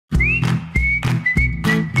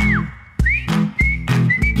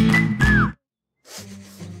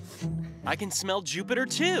I can smell Jupiter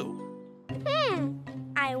too.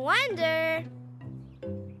 I wonder.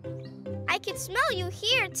 I can smell you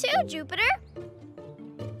here too, Jupiter.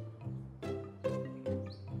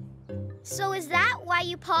 So is that why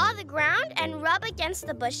you paw the ground and rub against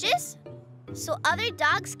the bushes? So other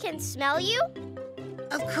dogs can smell you?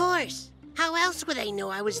 Of course. How else would I know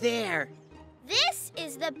I was there? This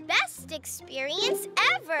is the best experience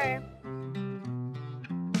ever.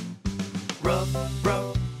 Ruff,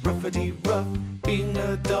 ruff, ruffity ruff. Being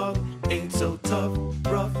a dog ain't so tough.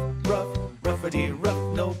 Ruff, ruff, ruffity ruff.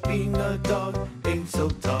 No, being a dog ain't so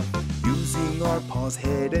tough. Using our paws,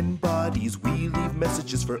 head, and bodies, we leave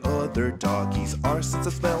messages for other doggies. Our sense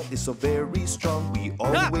of smell is so very strong. We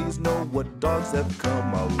always know what dogs have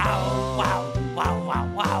come along. Ow, wow, wow,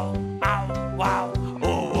 wow, wow. Ow, wow.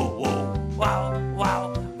 Oh, oh, oh. Wow,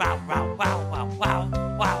 wow. Wow, wow, wow, wow, wow.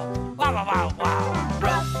 Wow, wow, wow, wow.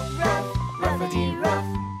 Ruff, ruff, ruffity ruff.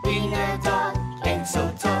 Being a dog ain't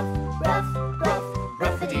so tough. Ruff, ruff,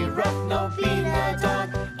 ruffity ruff. No, being a dog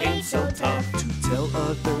ain't so tough. To tell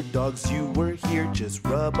other dogs you were here, just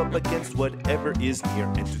rub up against whatever is near.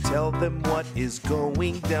 And to tell them what is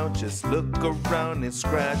going down, just look around and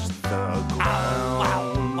scratch the ground. Ow,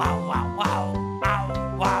 wow, wow, wow, wow.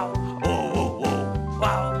 Ow, wow. Oh, oh, oh.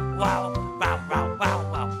 Wow, wow. Wow, wow, wow,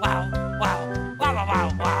 wow, wow. Wow, wow, wow,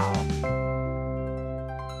 wow.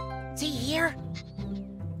 See here?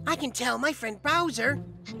 I can tell my friend Bowser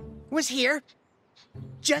was here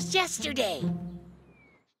just yesterday.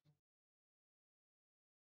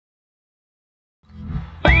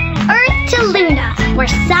 Earth to Luna, where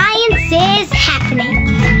science is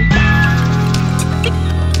happening.